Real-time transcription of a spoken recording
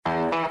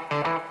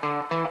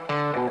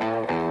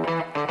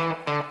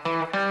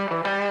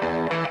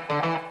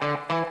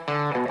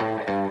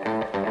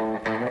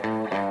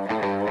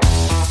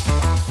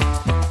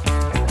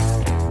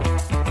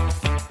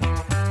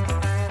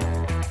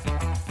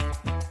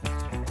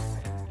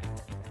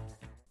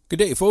Good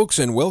day, folks,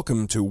 and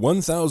welcome to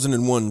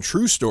 1001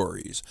 True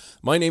Stories.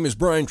 My name is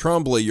Brian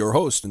Tremblay, your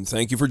host, and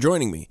thank you for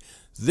joining me.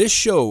 This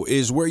show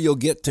is where you'll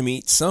get to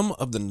meet some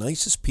of the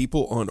nicest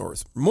people on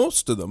earth,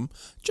 most of them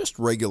just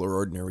regular,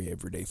 ordinary,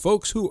 everyday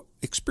folks who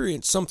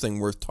experience something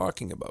worth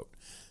talking about.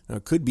 Now,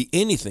 it could be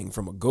anything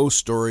from a ghost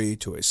story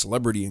to a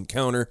celebrity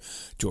encounter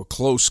to a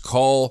close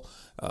call,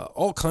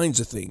 all kinds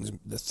of things.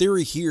 The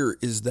theory here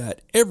is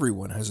that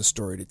everyone has a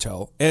story to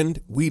tell, and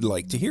we'd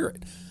like to hear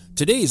it.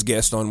 Today's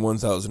guest on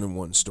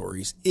 1001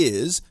 Stories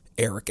is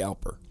Eric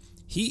Alper.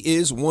 He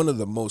is one of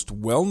the most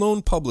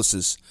well-known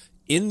publicists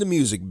in the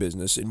music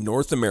business in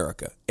North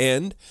America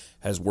and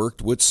has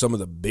worked with some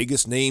of the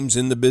biggest names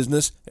in the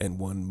business and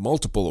won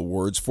multiple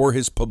awards for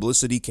his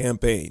publicity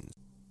campaigns.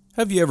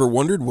 Have you ever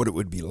wondered what it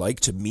would be like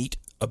to meet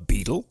a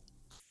Beatle?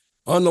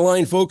 On the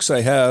line, folks,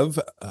 I have,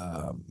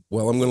 I'm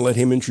going to let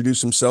him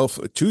introduce himself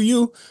to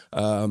you.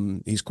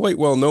 He's quite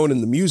well known in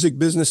the music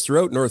business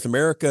throughout North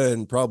America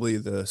and probably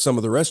some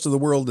of the rest of the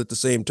world at the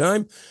same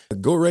time.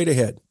 Go right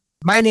ahead.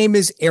 My name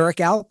is Eric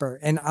Alper,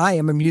 and I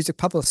am a music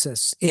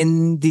publicist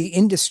in the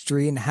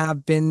industry and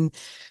have been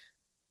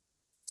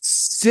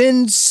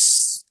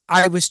since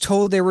I was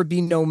told there would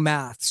be no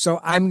math. So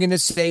I'm going to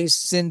say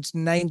since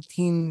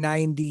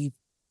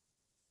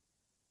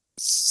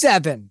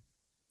 1997.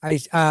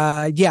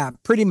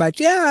 Pretty much.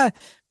 Yeah.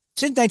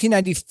 Since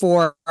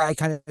 1994, I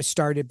kind of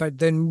started, but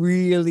then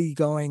really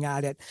going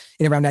at it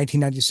in around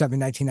 1997,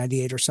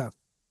 1998 or so.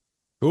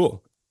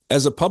 Cool.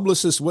 As a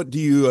publicist, what do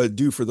you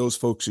do for those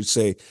folks who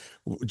say,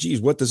 geez,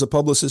 what does a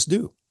publicist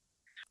do?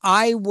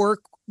 I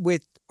work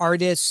with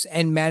artists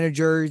and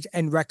managers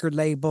and record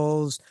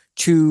labels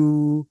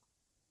to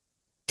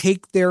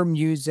take their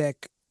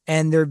music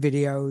and their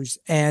videos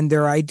and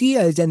their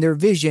ideas and their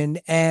vision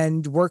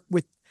and work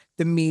with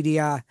the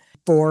media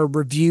for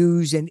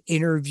reviews and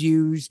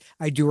interviews.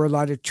 I do a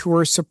lot of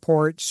tour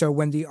support. So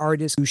when the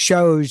artist who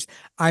shows,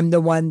 I'm the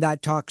one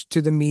that talks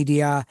to the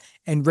media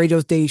and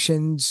radio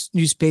stations,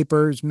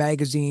 newspapers,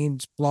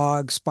 magazines,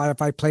 blogs,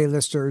 Spotify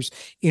playlisters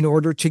in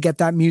order to get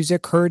that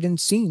music heard and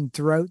seen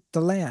throughout the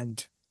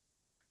land.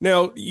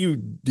 Now, you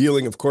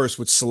dealing, of course,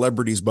 with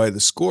celebrities by the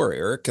score,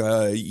 Eric,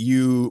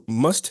 you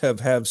must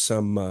have had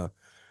some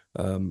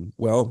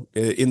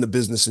in the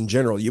business in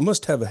general, you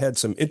must have had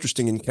some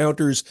interesting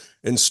encounters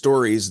and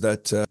stories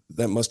that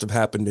must have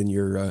happened in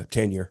your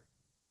tenure.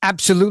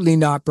 Absolutely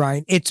not,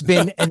 Brian. It's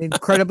been an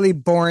incredibly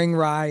boring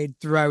ride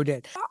throughout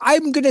it.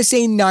 I'm going to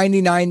say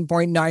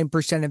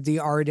 99.9% of the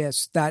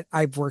artists that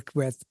I've worked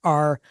with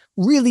are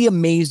really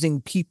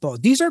amazing people.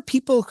 These are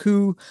people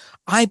who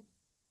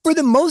for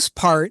the most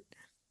part,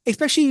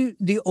 especially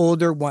the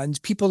older ones,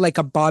 people like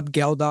a Bob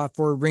Geldof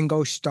or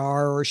Ringo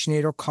Starr or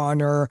Sinead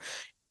O'Connor,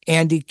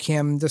 Andy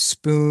Kim, The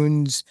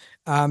Spoons,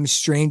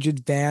 Strange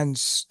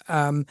Advance.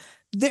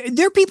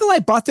 They're people I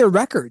bought their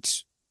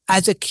records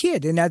as a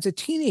kid and as a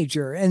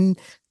teenager. And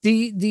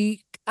the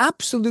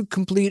absolute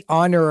complete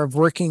honor of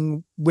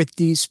working with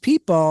these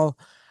people,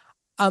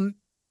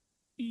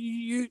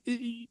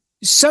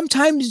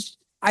 sometimes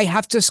I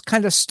have to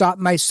kind of stop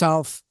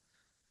myself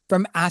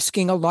from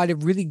asking a lot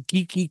of really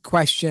geeky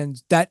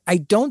questions that I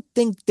don't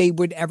think they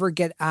would ever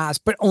get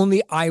asked, but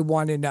only I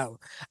want to know.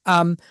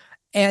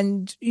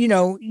 And,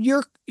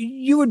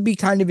 you would be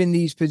kind of in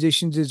these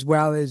positions as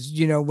well as,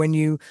 when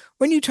you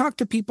talk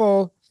to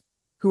people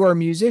who are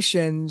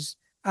musicians,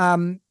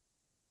 they're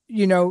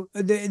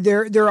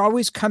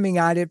always coming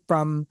at it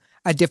from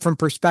a different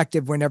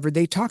perspective whenever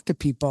they talk to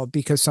people,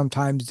 because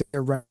sometimes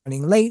they're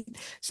running late.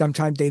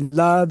 Sometimes they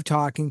love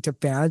talking to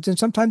fans, and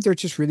sometimes they're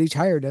just really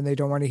tired and they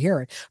don't want to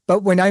hear it.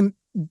 But when I'm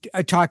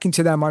talking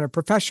to them on a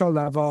professional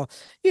level,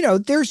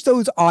 there's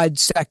those odd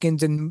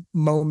seconds and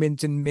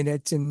moments and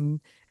minutes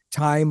and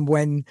time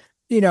when,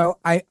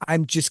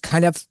 I'm just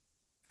kind of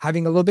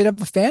having a little bit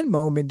of a fan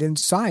moment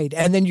inside.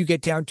 And then you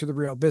get down to the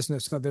real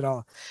business of it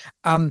all.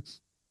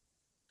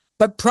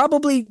 But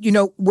probably,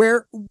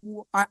 where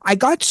I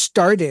got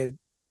started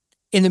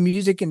in the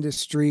music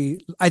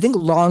industry, I think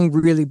long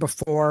really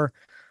before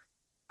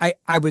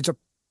I was a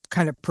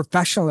kind of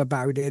professional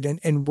about it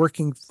and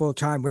working full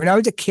time. When I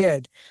was a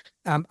kid,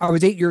 I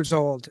was 8 years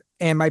old,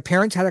 and my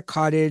parents had a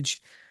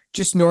cottage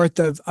just north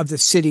of the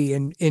city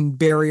in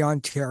Barrie,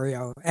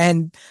 Ontario.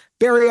 And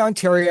Barrie,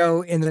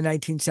 Ontario in the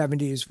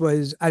 1970s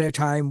was at a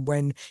time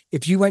when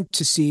if you went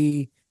to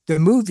see the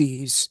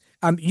movies,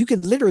 you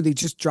could literally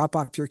just drop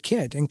off your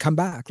kid and come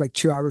back like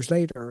 2 hours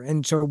later.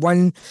 And so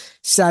one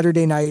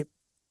Saturday night,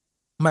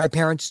 my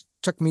parents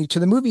took me to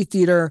the movie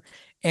theater,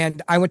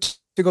 and I went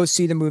to go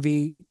see the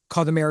movie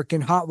called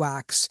American Hot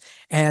Wax.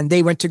 And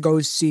they went to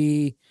go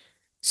see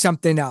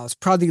something else,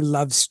 probably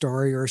Love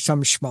Story or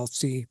some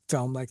schmaltzy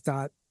film like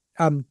that.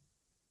 An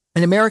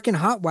American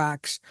Hot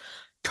Wax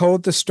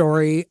told the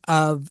story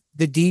of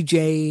the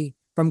DJ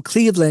from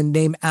Cleveland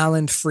named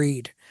Alan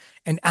Freed.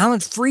 And Alan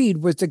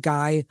Freed was the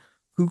guy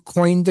who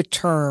coined the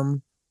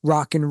term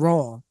rock and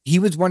roll. He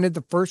was one of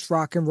the first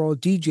rock and roll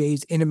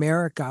DJs in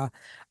America.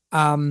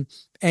 And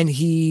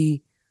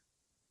he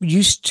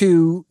used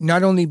to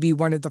not only be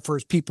one of the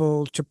first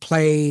people to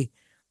play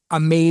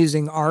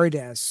amazing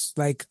artists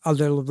like a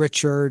Little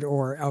Richard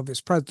or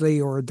Elvis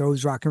Presley or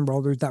those rock and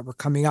rollers that were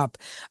coming up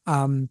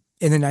in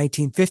the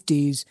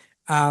 1950s.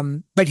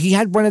 But he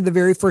had one of the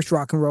very first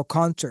rock and roll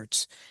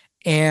concerts,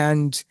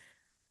 and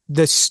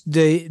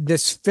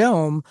this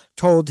film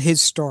told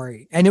his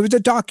story, and it was a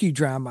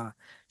docudrama.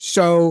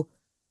 So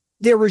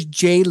there was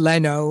Jay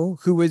Leno,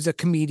 who was a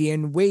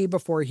comedian way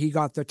before he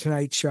got the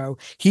Tonight Show.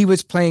 He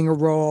was playing a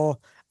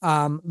role.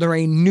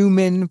 Lorraine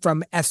Newman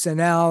from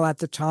SNL at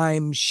the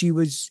time, she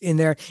was in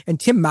there, and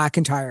Tim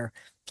McIntyre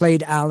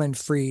played Alan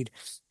Freed.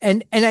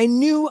 And I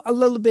knew a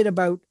little bit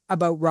about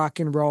rock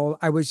and roll.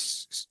 I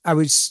was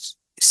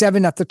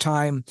 7 at the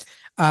time,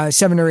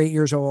 7 or 8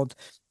 years old.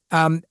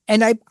 And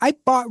I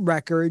bought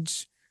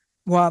records.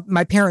 Well,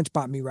 my parents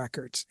bought me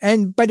records,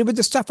 but it was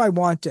the stuff I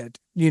wanted,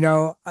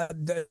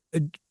 the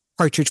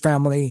Partridge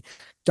Family,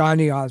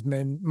 Donny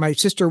Osmond. My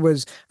sister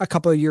was a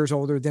couple of years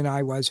older than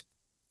I was,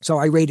 so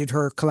I raided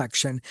her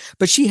collection.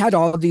 But she had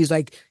all of these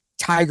like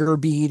Tiger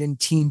Beat and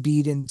Teen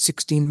Beat and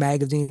 16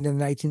 magazine in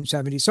the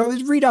 1970s. So I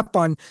was read up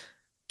on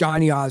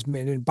Donny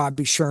Osmond and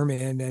Bobby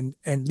Sherman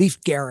and Leif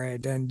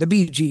Garrett and the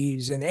Bee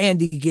Gees and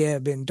Andy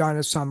Gibb and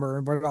Donna Summer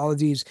and what all of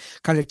these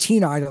kind of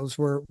teen idols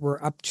were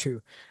up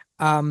to.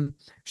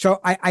 So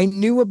I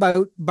knew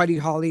about Buddy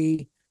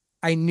Holly.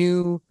 I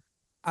knew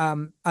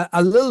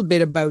a little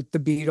bit about the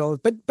Beatles,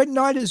 but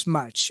not as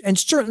much, and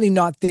certainly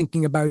not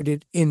thinking about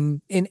it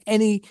in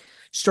any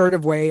sort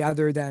of way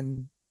other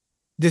than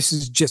this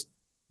is just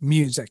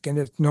music and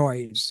it's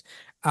noise.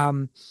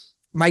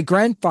 My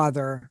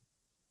grandfather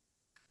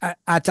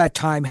at that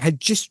time had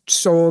just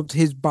sold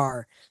his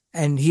bar,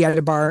 and he had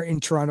a bar in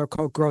Toronto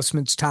called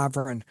Grossman's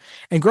Tavern.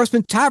 And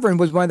Grossman's Tavern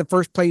was one of the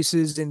first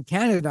places in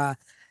Canada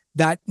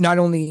that not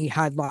only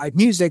had live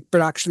music, but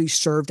actually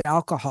served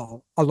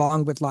alcohol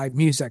along with live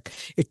music.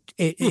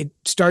 It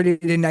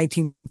started in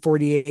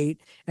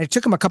 1948, and it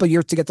took him a couple of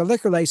years to get the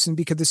liquor license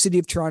because the city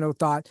of Toronto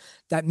thought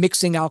that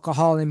mixing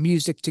alcohol and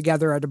music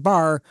together at a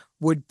bar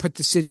would put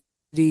the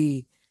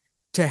city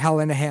to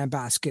hell in a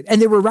handbasket.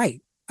 And they were right.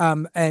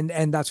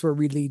 And that's where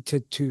we lead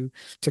to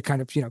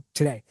kind of,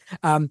 today.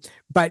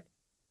 But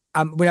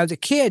when I was a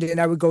kid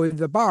and I would go to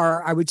the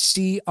bar, I would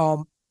see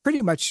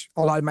pretty much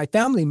a lot of my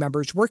family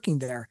members working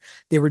there.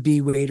 There would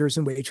be waiters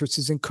and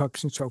waitresses and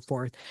cooks and so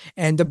forth.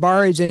 And the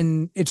bar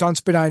it's on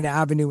Spadina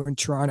Avenue in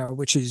Toronto,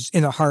 which is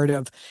in the heart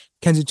of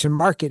Kensington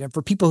Market. And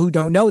for people who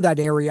don't know that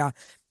area,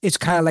 it's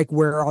kind of like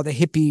where all the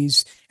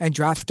hippies and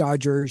draft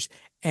dodgers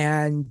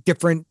and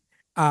different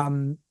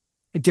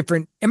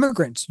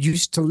immigrants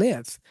used to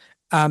live,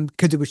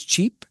 because it was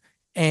cheap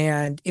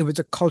and it was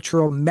a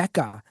cultural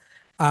mecca.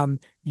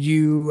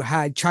 You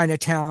had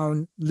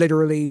Chinatown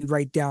literally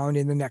right down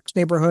in the next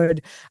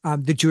neighborhood.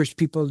 The Jewish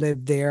people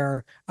lived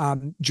there.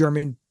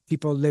 German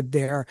people lived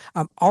there.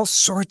 All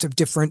sorts of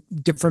different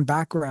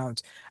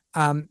backgrounds.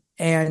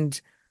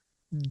 And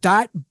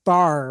that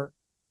bar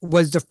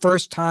was the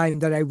first time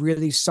that I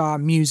really saw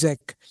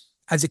music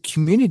as a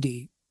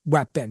community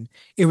weapon.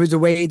 It was a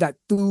way that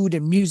food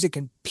and music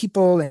and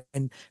people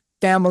and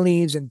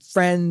families and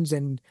friends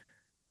and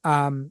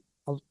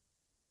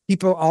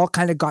people all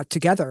kind of got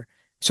together.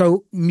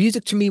 So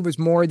music to me was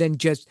more than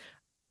just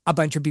a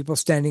bunch of people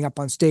standing up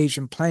on stage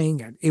and playing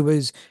it. It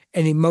was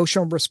an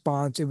emotional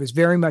response. It was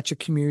very much a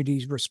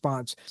community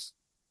response.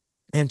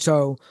 And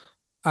so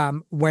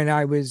when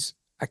I was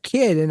a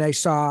kid and I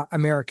saw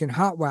American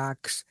Hot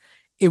Wax,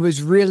 it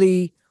was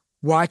really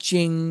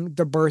watching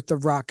the birth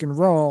of rock and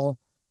roll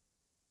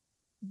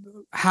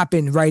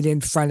happen right in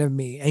front of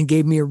me and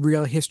gave me a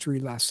real history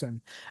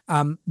lesson.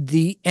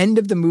 The end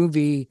of the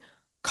movie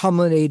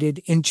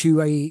culminated into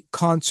a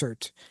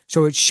concert.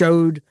 So it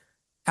showed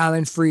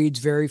Alan Freed's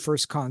very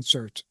first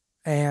concert.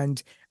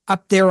 And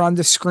up there on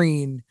the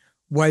screen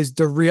was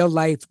the real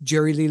life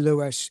Jerry Lee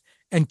Lewis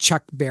and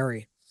Chuck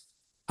Berry.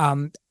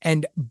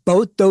 And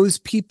both those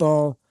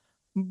people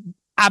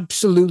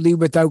absolutely,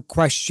 without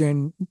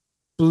question,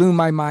 blew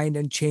my mind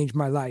and changed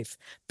my life,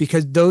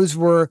 because those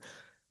were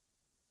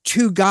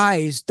two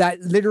guys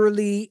that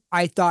literally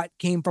I thought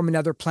came from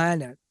another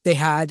planet. They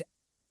had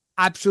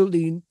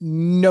absolutely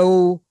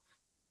no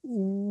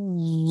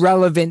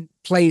relevant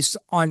place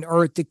on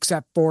earth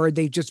except for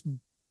they just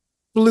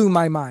blew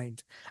my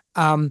mind.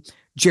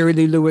 Jerry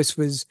Lee Lewis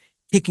was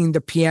kicking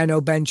the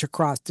piano bench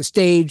across the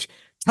stage,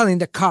 telling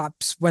the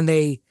cops when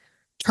they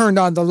turned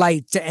on the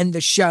lights to end the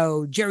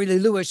show. Jerry Lee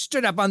Lewis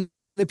stood up on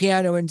the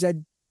piano and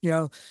said,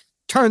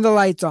 turn the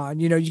lights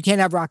on. You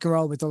can't have rock and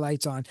roll with the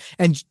lights on.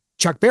 And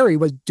Chuck Berry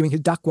was doing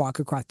his duck walk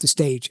across the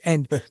stage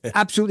and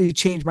absolutely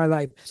changed my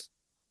life.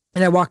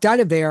 And I walked out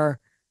of there,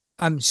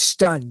 I'm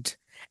stunned.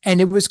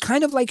 And it was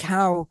kind of like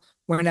how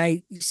when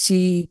I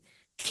see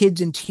kids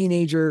and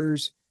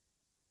teenagers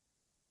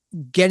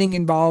getting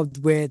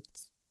involved with,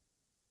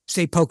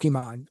 say,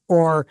 Pokemon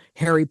or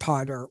Harry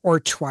Potter or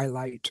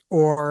Twilight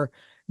or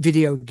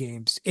video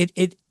games,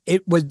 it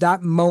was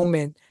that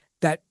moment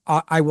that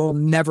I will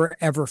never,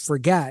 ever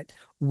forget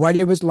what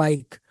it was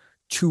like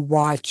to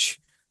watch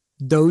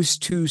those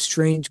two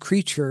strange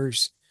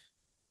creatures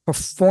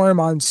perform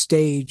on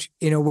stage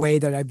in a way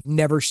that I've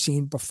never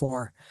seen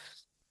before.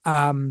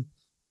 Um,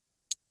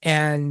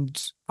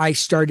 and I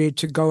started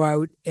to go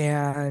out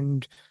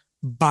and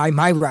buy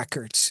my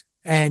records.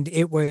 And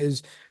it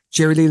was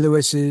Jerry Lee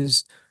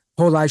Lewis's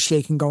Whole Lot of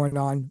Shaking Going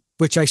On,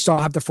 which I still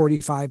have the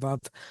 45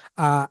 of,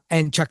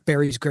 and Chuck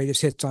Berry's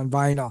Greatest Hits on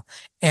vinyl.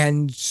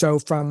 And so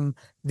from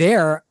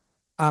there,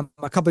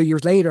 a couple of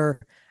years later,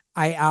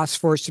 I asked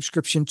for a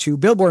subscription to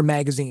Billboard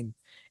magazine.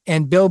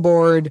 And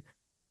Billboard,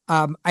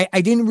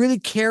 I didn't really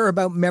care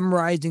about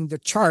memorizing the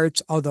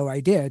charts, although I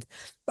did.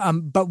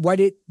 But what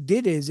it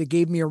did is it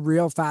gave me a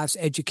real fast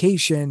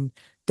education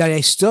that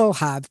I still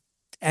have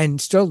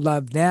and still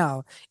love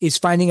now, is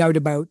finding out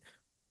about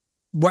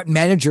what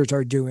managers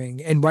are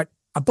doing and what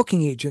a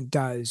booking agent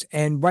does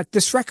and what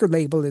this record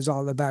label is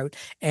all about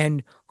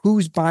and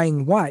who's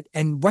buying what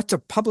and what's a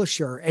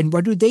publisher and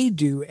what do they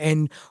do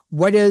and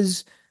what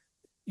is,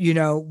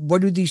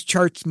 what do these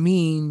charts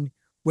mean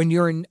when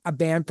you're in a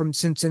band from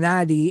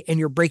Cincinnati and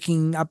you're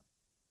breaking up,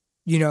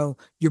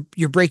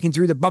 you're breaking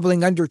through the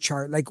bubbling under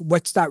chart. Like,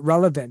 what's that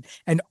relevant?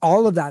 And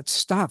all of that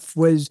stuff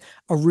was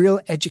a real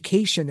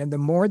education. And the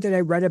more that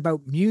I read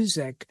about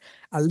music,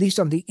 at least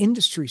on the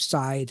industry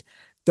side,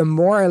 the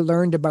more I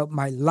learned about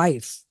my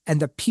life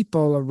and the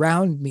people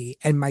around me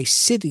and my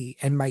city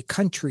and my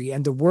country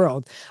and the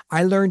world.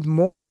 I learned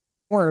more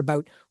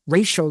about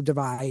racial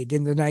divide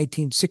in the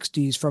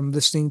 1960s from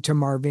listening to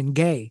Marvin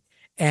Gaye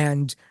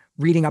and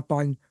reading up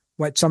on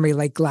what somebody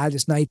like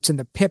Gladys Knight and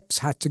the Pips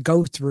had to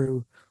go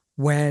through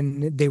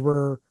when they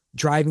were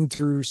driving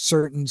through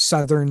certain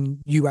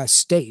southern U.S.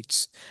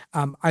 states.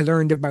 I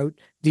learned about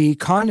the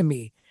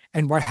economy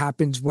and what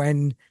happens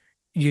when,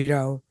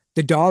 the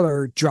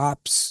dollar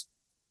drops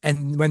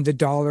and when the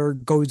dollar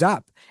goes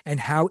up, and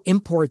how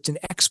imports and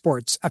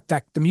exports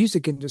affect the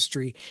music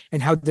industry,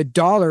 and how the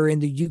dollar in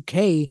the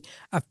UK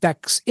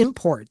affects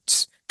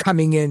imports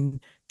coming in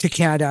to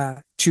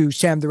Canada, to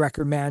Sam the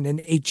Record Man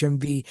and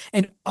HMV,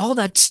 and all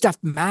that stuff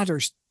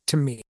matters to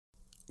me.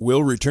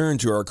 We'll return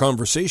to our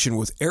conversation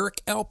with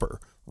Eric Alper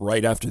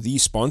right after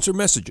these sponsor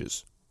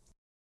messages.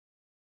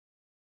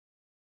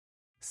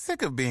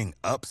 Sick of being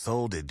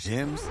upsold at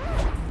gyms?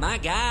 My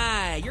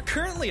guy, you're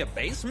currently a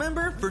base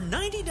member? For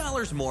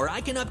 $90 more,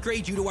 I can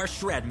upgrade you to our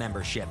Shred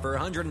membership. For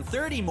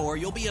 $130 more,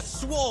 you'll be a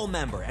Swole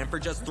member. And for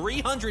just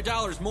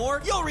 $300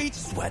 more, you'll reach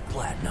Sweat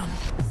Platinum.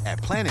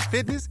 At Planet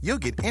Fitness, you'll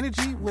get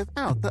energy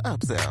without the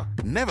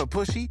upsell. Never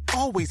pushy,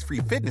 always free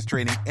fitness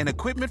training and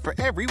equipment for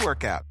every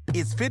workout.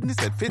 It's fitness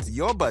that fits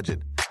your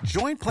budget.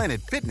 Join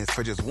Planet Fitness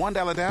for just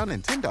 $1 down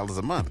and $10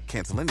 a month.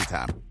 Cancel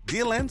anytime.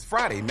 Deal ends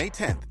Friday, May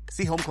 10th.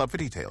 See Home Club for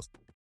details.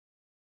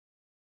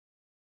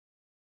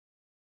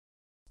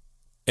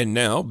 And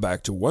now,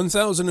 back to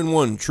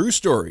 1001 True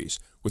Stories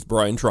with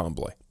Brian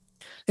Trombley.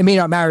 It may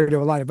not matter to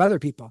a lot of other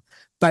people,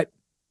 but,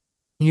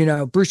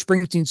 Bruce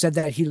Springsteen said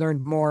that he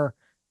learned more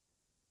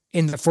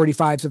in the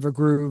 45s of a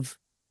groove,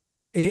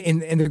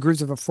 in the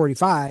grooves of a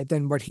 45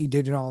 than what he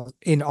did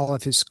in all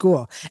of his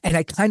school. And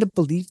I kind of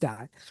believe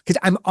that, because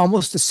I'm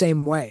almost the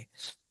same way,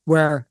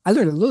 where I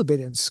learned a little bit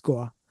in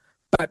school,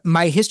 but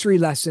my history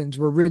lessons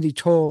were really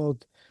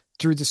told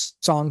through the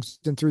songs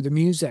and through the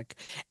music.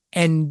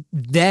 And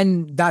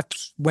then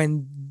that's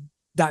when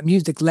that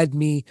music led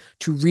me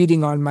to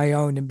reading on my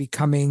own and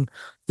becoming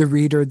the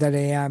reader that I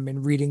am,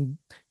 and reading,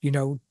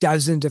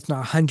 dozens, if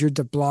not hundreds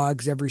of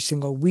blogs every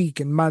single week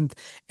and month,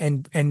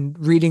 and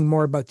reading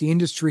more about the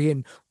industry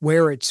and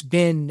where it's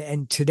been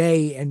and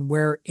today and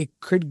where it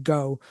could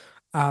go.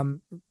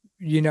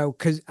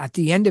 Because at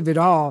the end of it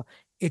all,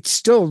 it's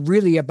still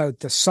really about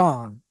the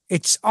song.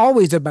 It's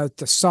always about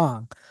the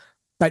song,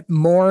 but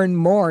more and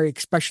more,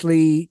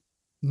 especially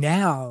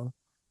now,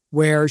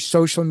 where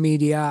social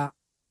media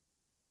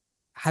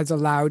has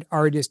allowed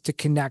artists to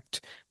connect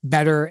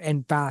better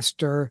and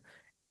faster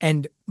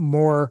and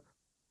more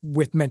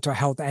with mental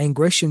health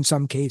anguish in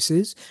some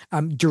cases,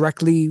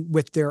 directly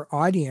with their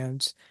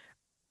audience.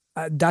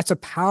 That's a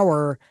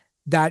power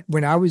that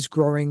when I was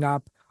growing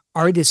up,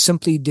 artists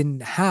simply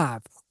didn't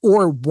have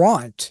or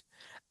want.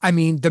 I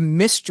mean, the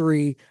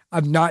mystery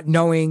of not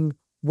knowing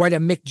what a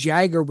Mick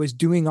Jagger was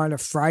doing on a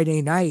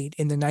Friday night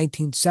in the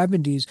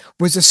 1970s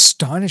was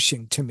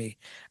astonishing to me.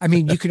 I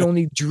mean, you could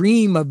only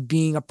dream of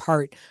being a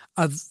part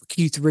of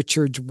Keith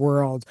Richards'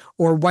 world,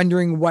 or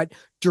wondering what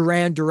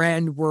Duran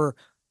Duran were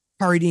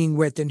partying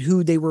with and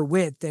who they were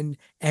with,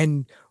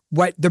 and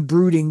what the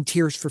brooding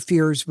Tears for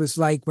Fears was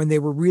like when they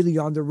were really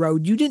on the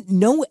road. You didn't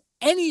know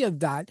any of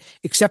that,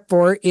 except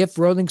for if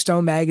Rolling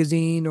Stone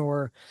magazine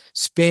or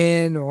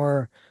Spin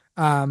or,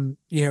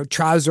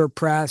 Trouser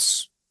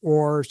Press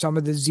or some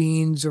of the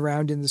zines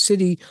around in the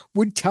city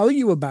would tell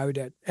you about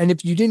it. And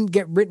if you didn't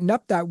get written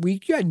up that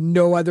week, you had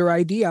no other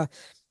idea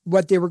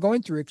what they were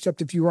going through,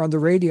 except if you were on the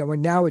radio.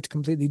 And now it's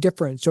completely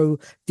different. So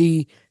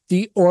the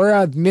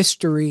aura of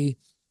mystery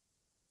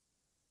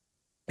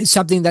is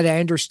something that I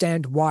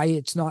understand why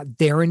it's not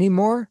there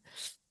anymore.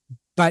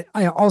 But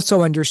I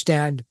also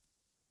understand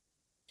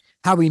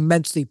how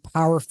immensely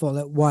powerful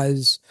it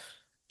was,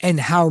 and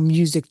how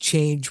music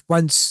changed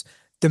once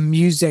the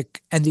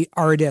music and the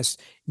artists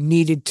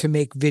needed to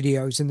make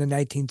videos in the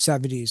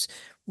 1970s.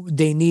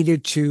 They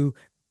needed to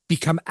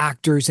become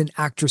actors and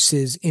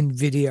actresses in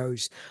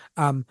videos,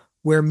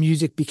 where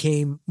music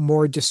became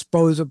more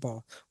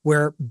disposable,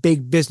 where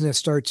big business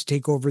started to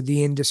take over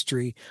the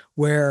industry,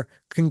 where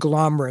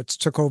conglomerates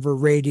took over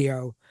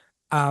radio,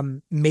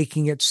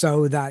 making it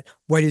so that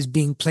what is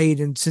being played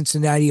in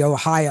Cincinnati,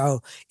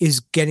 Ohio, is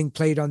getting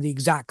played on the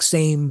exact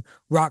same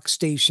rock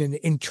station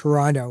in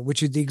Toronto,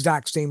 which is the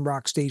exact same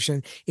rock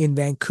station in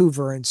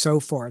Vancouver, and so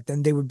forth.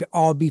 And they would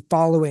all be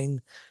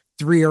following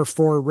 3 or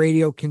 4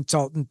 radio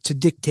consultants to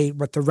dictate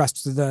what the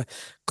rest of the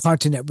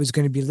continent was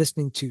going to be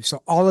listening to.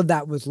 So all of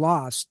that was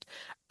lost.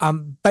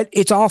 But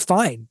it's all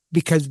fine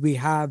because we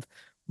have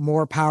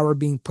more power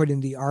being put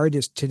in the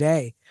artist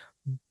today.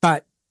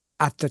 But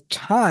at the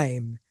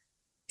time,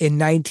 in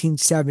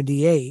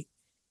 1978,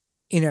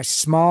 in a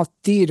small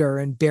theater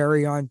in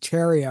Barrie,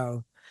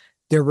 Ontario,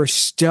 there was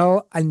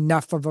still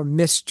enough of a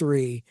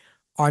mystery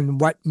on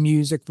what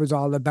music was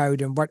all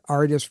about and what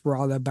artists were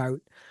all about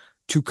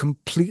to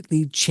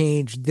completely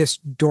change this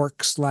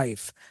dork's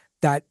life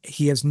that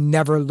he has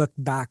never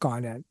looked back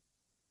on it.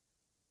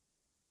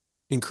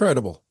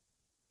 Incredible.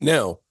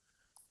 Now,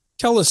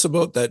 tell us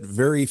about that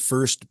very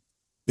first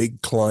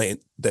big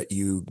client that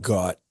you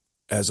got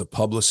as a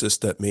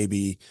publicist that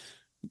maybe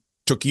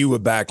took you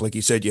aback. Like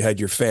you said, you had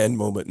your fan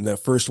moment, and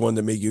that first one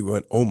that made you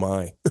go, oh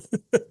my.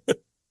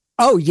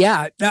 Oh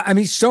yeah. I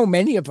mean, so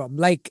many of them.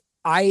 Like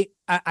I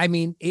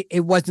mean,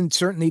 it wasn't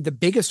certainly the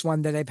biggest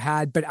one that I've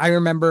had, but I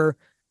remember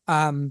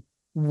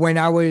when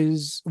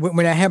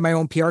I had my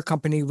own PR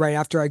company right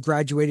after I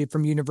graduated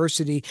from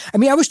university. I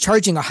mean, I was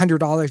charging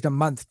 $100 a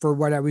month for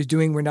what I was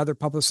doing when other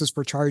publicists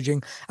were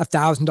charging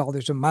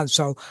 $1,000 a month.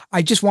 So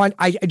I just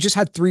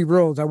had 3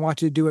 rules. I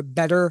wanted to do it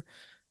better,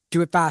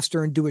 do it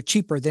faster, and do it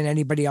cheaper than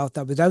anybody else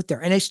that was out there.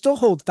 And I still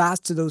hold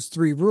fast to those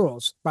 3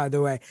 rules, by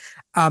the way.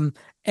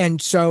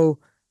 And so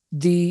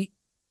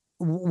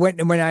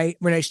when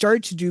I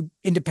started to do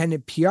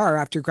independent PR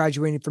after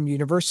graduating from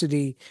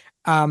university,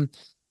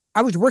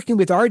 I was working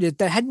with artists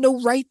that had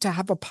no right to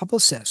have a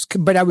publicist,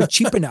 but I was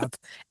cheap enough.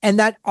 And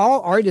that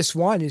all artists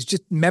want is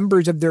just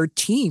members of their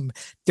team.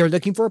 They're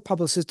looking for a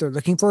publicist, they're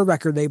looking for a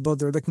record label,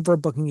 they're looking for a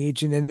booking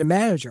agent and a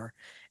manager.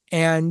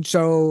 And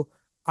so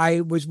I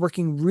was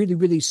working really,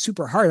 really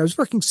super hard. I was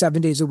working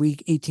 7 days a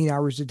week, 18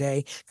 hours a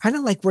day, kind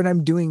of like what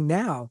I'm doing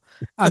now,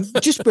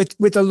 just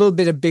with a little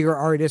bit of bigger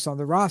artists on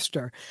the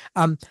roster.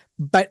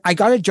 But I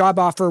got a job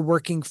offer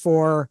working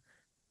for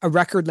a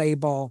record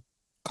label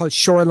called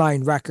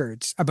Shoreline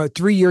Records about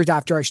 3 years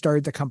after I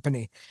started the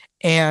company.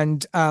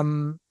 And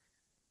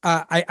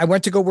I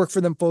went to go work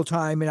for them full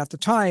time. And at the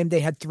time,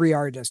 they had 3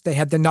 artists. They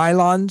had the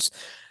Nylons,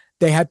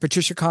 they had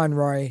Patricia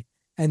Conroy,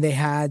 and they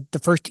had the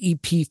first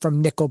EP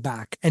from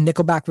Nickelback. And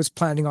Nickelback was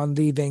planning on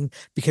leaving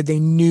because they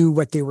knew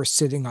what they were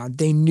sitting on.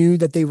 They knew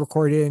that they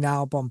recorded an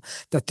album,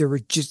 that there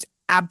was just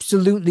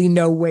absolutely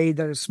no way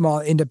that a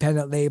small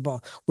independent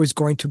label was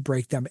going to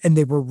break them. And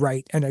they were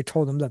right. And I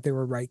told them that they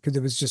were right because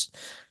it was just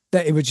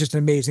an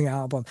amazing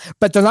album.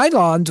 But the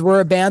Nylons were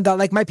a band that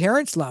like my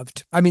parents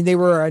loved. I mean, they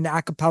were an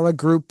a cappella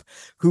group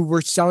who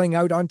were selling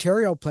out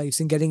Ontario Place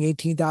and getting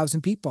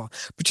 18,000 people.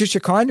 Patricia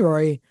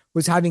Conroy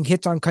was having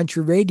hits on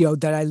country radio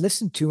that I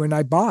listened to and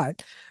I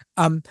bought.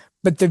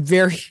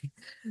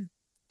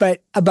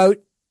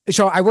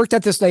 So I worked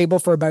at this label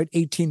for about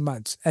 18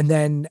 months. And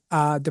then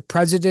the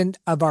president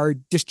of our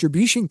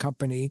distribution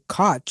company,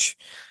 Koch,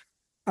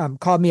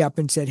 called me up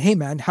and said, hey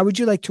man, how would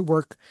you like to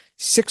work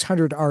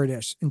 600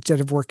 artists instead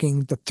of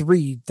working the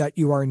 3 that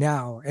you are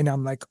now? And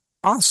I'm like,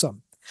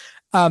 awesome.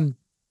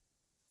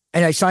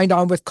 And I signed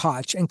on with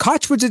Koch, and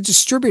Koch was a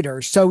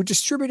distributor. So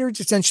distributors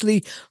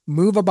essentially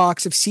move a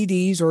box of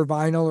CDs or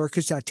vinyl or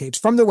cassette tapes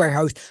from the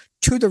warehouse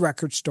to the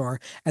record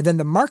store. And then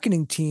the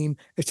marketing team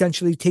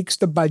essentially takes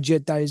the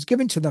budget that is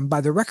given to them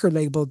by the record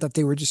label that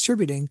they were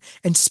distributing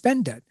and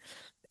spend it.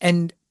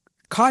 And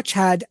Koch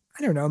had,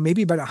 I don't know,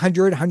 maybe about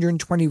 100,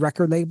 120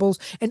 record labels,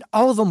 and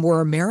all of them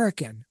were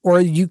American or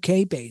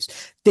UK based.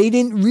 They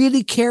didn't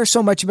really care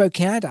so much about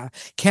Canada.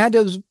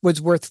 Canada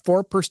was worth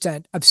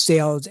 4% of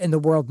sales in the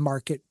world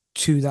market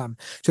to them.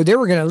 So they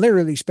were going to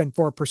literally spend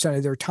 4%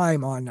 of their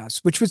time on us,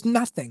 which was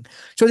nothing.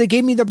 So they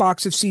gave me the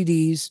box of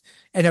CDs,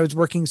 and I was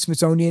working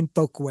Smithsonian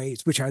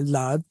Folkways, which I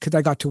loved because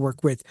I got to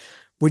work with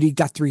Woody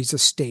Guthrie's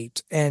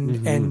estate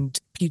and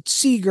Pete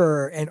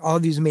Seeger and all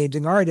these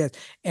amazing artists.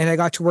 And I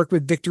got to work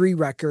with Victory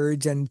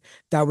Records, and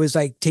that was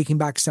like Taking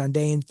Back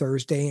Sunday and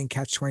Thursday and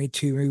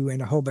Catch-22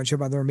 and a whole bunch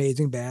of other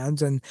amazing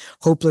bands, and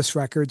Hopeless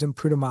Records and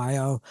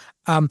Putumayo.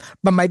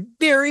 But my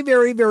very,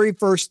 very, very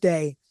first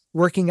day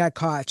working at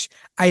Koch,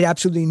 I had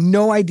absolutely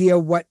no idea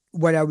what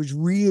I was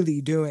really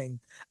doing.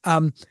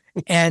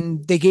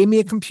 And they gave me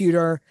a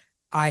computer.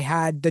 I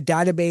had the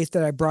database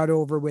that I brought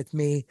over with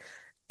me,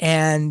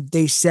 and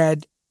they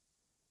said,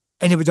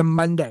 and it was a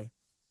Monday,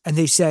 and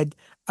they said,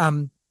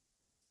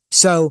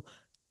 so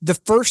the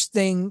first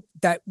thing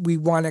that we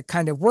want to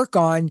kind of work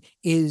on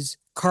is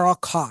Carl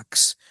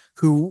Cox,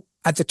 who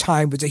at the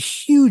time was a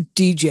huge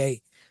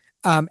DJ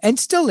and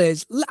still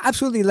is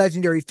absolutely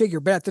legendary figure.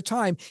 But at the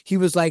time, he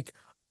was like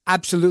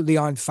absolutely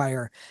on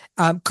fire.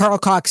 Carl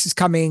Cox is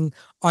coming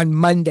on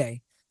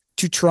Monday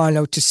to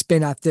Toronto to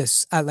spin at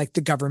this at like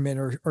the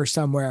government or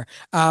somewhere.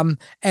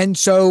 And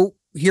so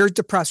here's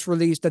the press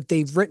release that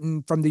they've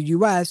written from the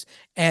US.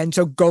 And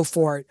so go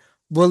for it.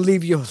 We'll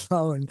leave you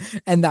alone.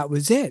 And that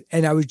was it.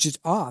 And I was just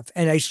off.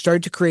 And I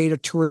started to create a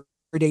tour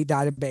date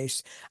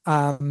database,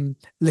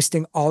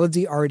 listing all of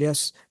the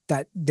artists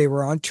that they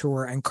were on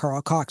tour. And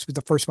Carl Cox was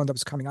the first one that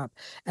was coming up.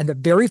 And the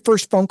very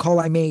first phone call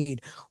I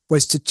made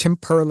was to Tim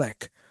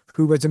Perlick,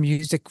 who was a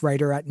music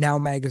writer at Now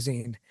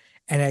Magazine.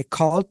 And I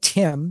called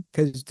Tim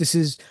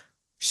because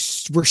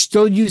we're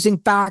still using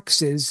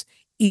faxes.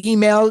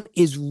 Email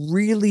is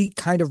really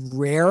kind of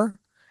rare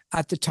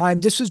at the time.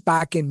 This was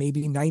back in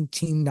maybe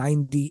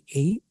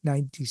 1998,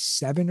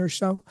 97 or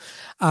so.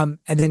 And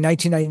then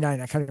 1999,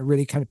 I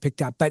kind of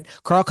picked up. But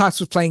Carl Cox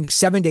was playing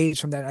 7 days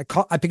from that.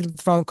 I picked up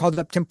the phone, called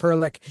up Tim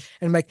Perlick,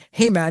 and I'm like,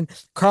 hey man,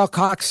 Carl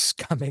Cox is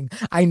coming.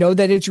 I know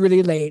that it's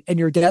really late and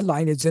your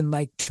deadline is in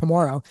like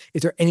tomorrow.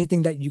 Is there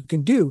anything that you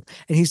can do?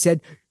 And he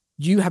said,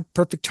 you have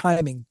perfect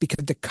timing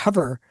because the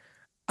cover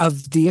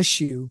of the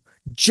issue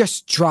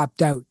just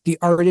dropped out. The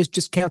artist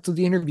just canceled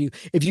the interview.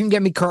 If you can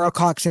get me Carl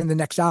Cox in the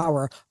next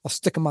hour, I'll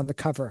stick him on the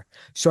cover.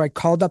 So I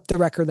called up the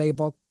record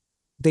label.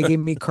 They gave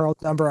me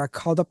Carl's number. I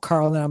called up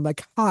Carl and I'm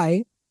like,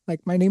 hi, like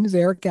my name is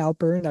Eric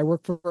Alper and I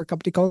work for a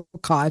company called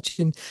Koch.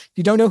 And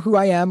you don't know who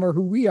I am or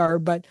who we are,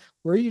 but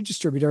we're your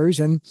distributors.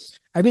 And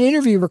I have an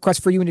interview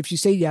request for you. And if you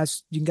say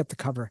yes, you can get the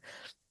cover.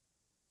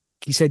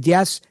 He said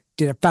yes.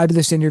 Did a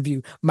fabulous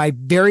interview. My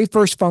very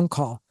first phone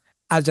call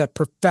as a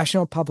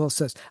professional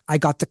publicist, I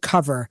got the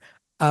cover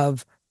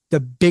of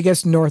the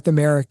biggest North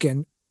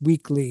American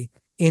weekly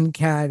in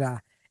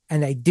Canada.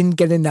 And I didn't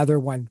get another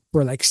one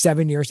for like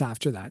 7 years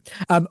after that.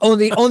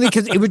 Only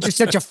because it was just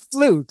such a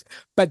fluke.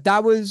 But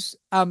that was,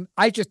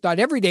 I just thought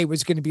every day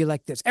was going to be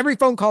like this. Every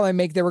phone call I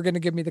make, they were going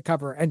to give me the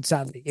cover. And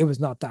sadly, it was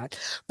not that.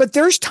 But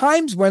there's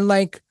times when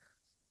like,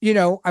 you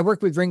know, I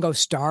worked with Ringo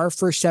Starr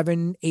for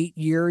 7-8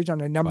 years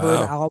on a number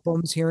of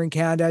albums here in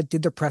Canada,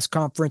 did the press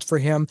conference for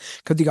him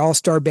because the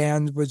All-Star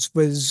Band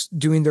was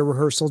doing their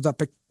rehearsals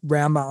up at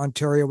Rama,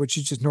 Ontario, which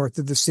is just north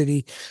of the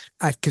city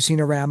at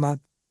Casino Rama.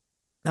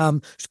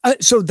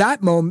 So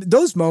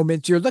those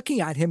moments, you're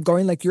looking at him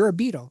going like, you're a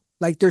Beatle.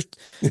 Like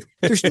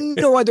there's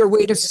no other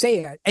way to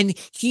say it. And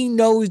he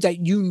knows that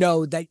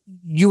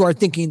you are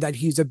thinking that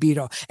he's a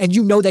Beatle and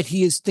you know that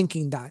he is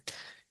thinking that.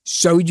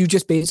 So you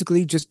just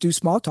basically just do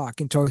small talk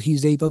until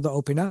he's able to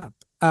open up.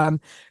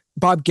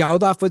 Bob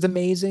Geldof was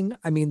amazing.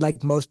 I mean,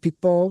 like most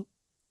people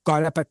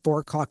got up at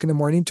 4:00 in the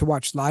morning to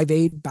watch Live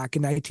Aid back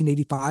in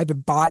 1985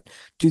 and bought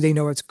Do They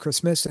Know It's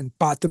Christmas and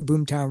bought the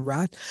Boomtown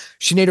Rat.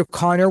 Sinead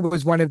O'Connor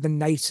was one of the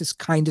nicest,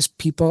 kindest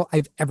people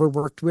I've ever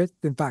worked with.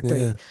 In fact,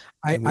 I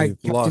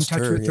kept in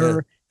touch with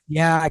her.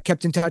 Yeah, I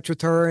kept in touch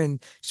with her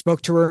and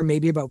spoke to her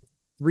maybe about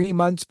 4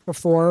 months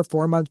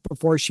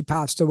before she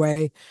passed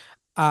away.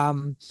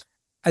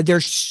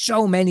 There's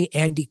so many.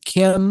 Andy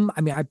Kim.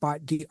 I mean, I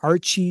bought the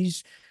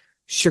Archies,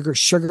 Sugar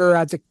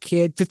as a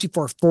kid,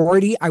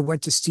 5440. I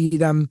went to see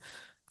them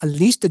at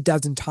least a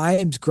dozen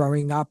times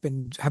growing up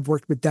and have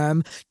worked with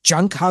them.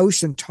 Junk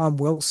House and Tom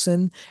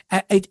Wilson.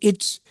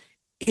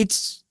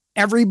 It's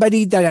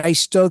everybody that I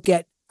still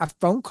get a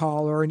phone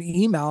call or an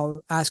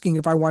email asking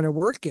if I want to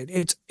work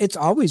it. It's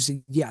always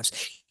a yes.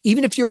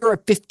 Even if you're a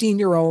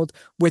 15-year-old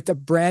with a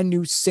brand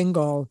new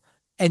single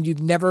and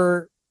you've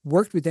never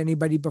worked with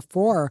anybody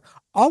before,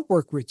 I'll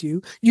work with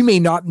you. You may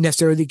not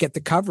necessarily get the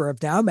cover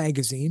of Now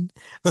Magazine,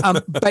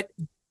 but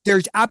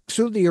there's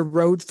absolutely a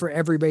road for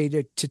everybody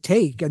to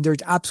take. And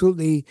there's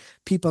absolutely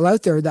people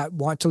out there that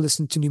want to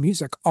listen to new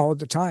music all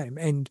the time.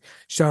 And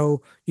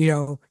so, you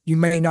know, you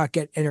may not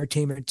get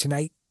Entertainment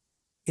Tonight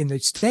in the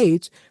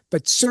States,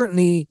 but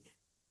certainly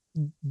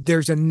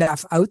there's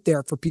enough out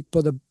there for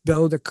people to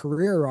build a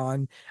career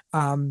on.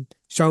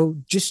 So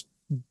just,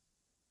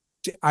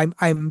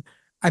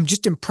 I'm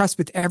just impressed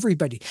with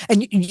everybody.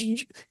 And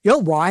you know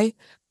why?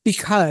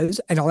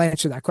 Because, and I'll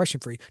answer that question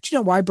for you. Do you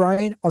know why,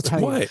 Brian? I'll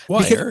tell you.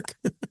 Why, Eric?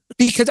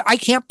 Because I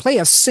can't play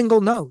a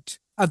single note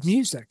of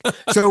music.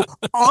 So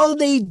all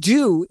they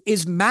do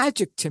is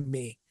magic to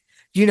me.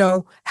 You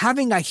know,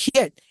 having a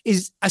hit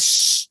is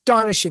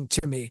astonishing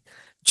to me.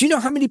 Do you know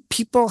how many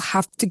people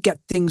have to get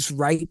things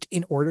right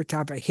in order to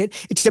have a hit?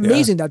 It's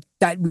amazing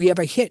that we have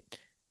a hit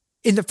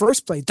in the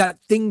first place, that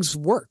things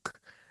work.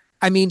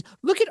 I mean,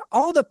 look at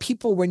all the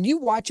people when you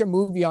watch a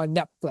movie on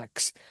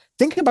Netflix.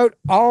 Think about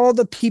all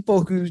the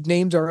people whose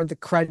names are in the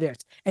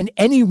credits, and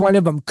any one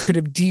of them could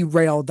have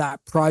derailed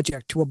that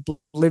project to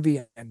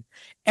oblivion.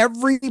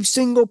 Every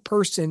single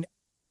person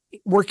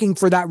working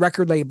for that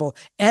record label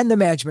and the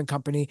management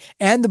company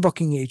and the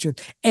booking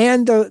agent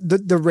and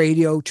the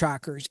radio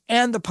trackers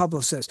and the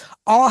publicists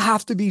all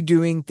have to be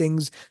doing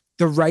things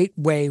the right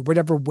way,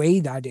 whatever way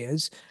that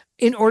is,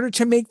 in order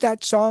to make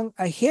that song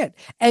a hit.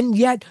 And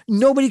yet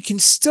nobody can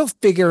still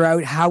figure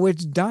out how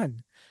it's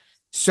done.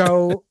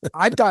 So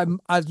I've got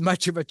as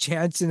much of a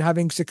chance in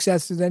having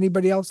success as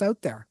anybody else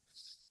out there.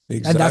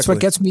 Exactly. And that's what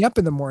gets me up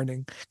in the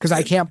morning because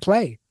I can't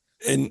play.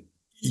 And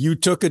you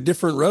took a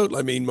different route.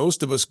 I mean,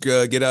 most of us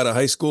get out of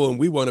high school and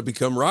we want to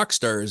become rock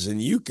stars.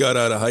 And you got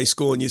out of high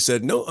school and you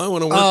said, no, I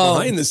want to work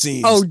behind the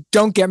scenes. Oh,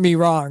 don't get me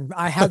wrong.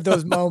 I had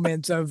those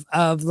moments of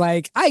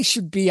like, I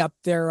should be up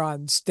there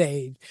on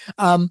stage.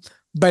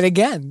 But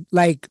again,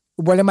 like,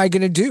 what am I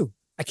going to do?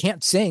 I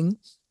can't sing.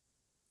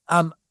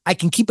 I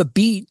can keep a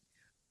beat,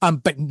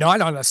 but not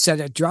on a set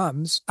of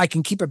drums. I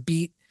can keep a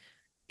beat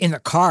in the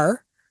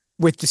car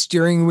with the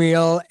steering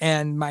wheel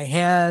and my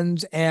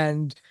hands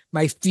and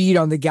my feet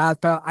on the gas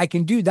pedal. I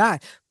can do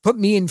that. Put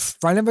me in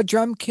front of a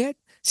drum kit.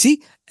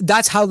 See,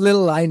 that's how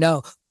little I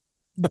know.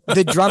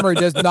 The drummer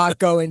does not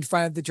go in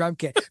front of the drum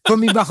kit. Put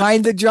me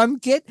behind the drum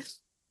kit.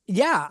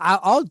 Yeah,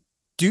 I'll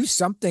do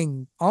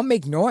something. I'll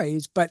make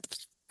noise, but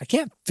I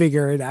can't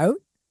figure it out.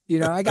 You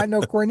know, I got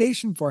no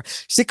coordination for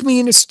it. Stick me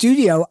in a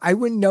studio. I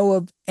wouldn't know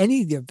of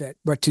any of it,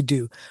 what to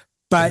do,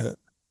 but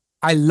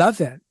I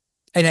love it.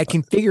 And I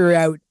can figure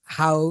out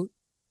how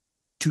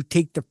to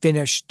take the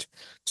finished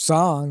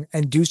song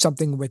and do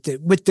something with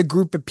it, with the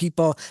group of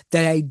people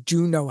that I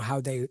do know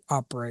how they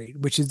operate,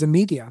 which is the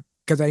media,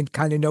 because I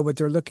kind of know what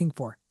they're looking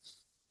for.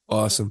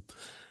 Awesome.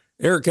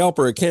 Eric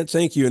Alper, I can't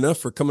thank you enough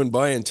for coming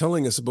by and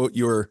telling us about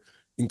your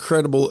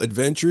incredible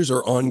adventures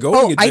or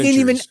ongoing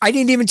adventures. I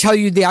didn't even tell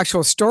you the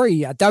actual story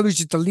yet. That was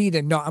just the lead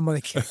in. No, I'm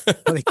only kidding.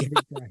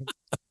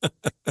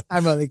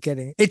 I'm only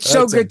kidding. It's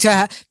so good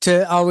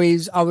to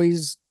always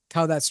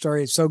tell that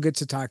story. It's so good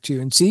to talk to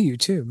you and see you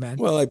too, man.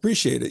 Well, I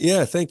appreciate it.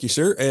 Yeah, thank you,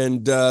 sir.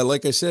 And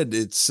like I said,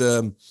 it's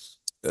an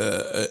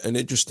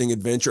interesting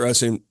adventure. I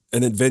say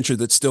an adventure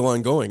that's still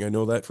ongoing. I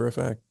know that for a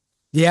fact.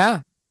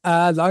 Yeah.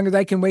 As long as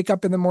I can wake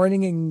up in the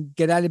morning and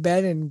get out of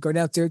bed and go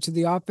downstairs to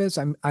the office,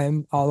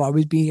 I'll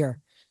always be here.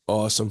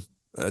 Awesome.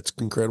 That's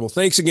incredible.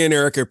 Thanks again,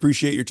 Eric. I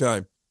appreciate your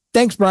time.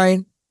 Thanks,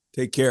 Brian.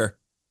 Take care.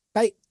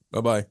 Bye.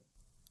 Bye-bye.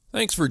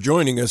 Thanks for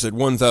joining us at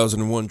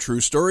 1001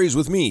 True Stories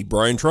with me,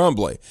 Brian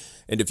Tremblay.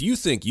 And if you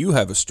think you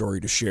have a story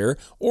to share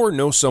or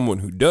know someone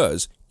who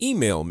does,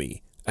 email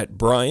me at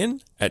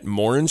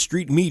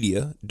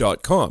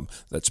brian@morinstreetmedia.com.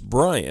 That's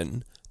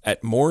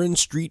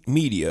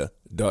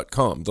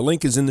brian@morinstreetmedia.com. The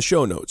link is in the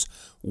show notes.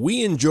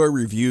 We enjoy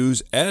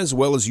reviews as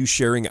well as you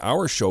sharing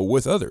our show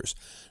with others.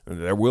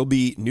 There will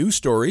be new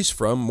stories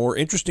from more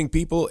interesting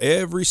people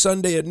every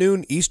Sunday at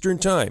noon Eastern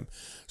Time.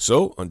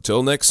 So,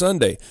 until next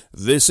Sunday,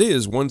 this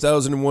is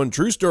 1001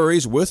 True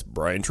Stories with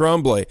Brian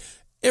Tremblay.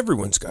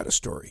 Everyone's got a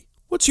story.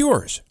 What's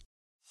yours?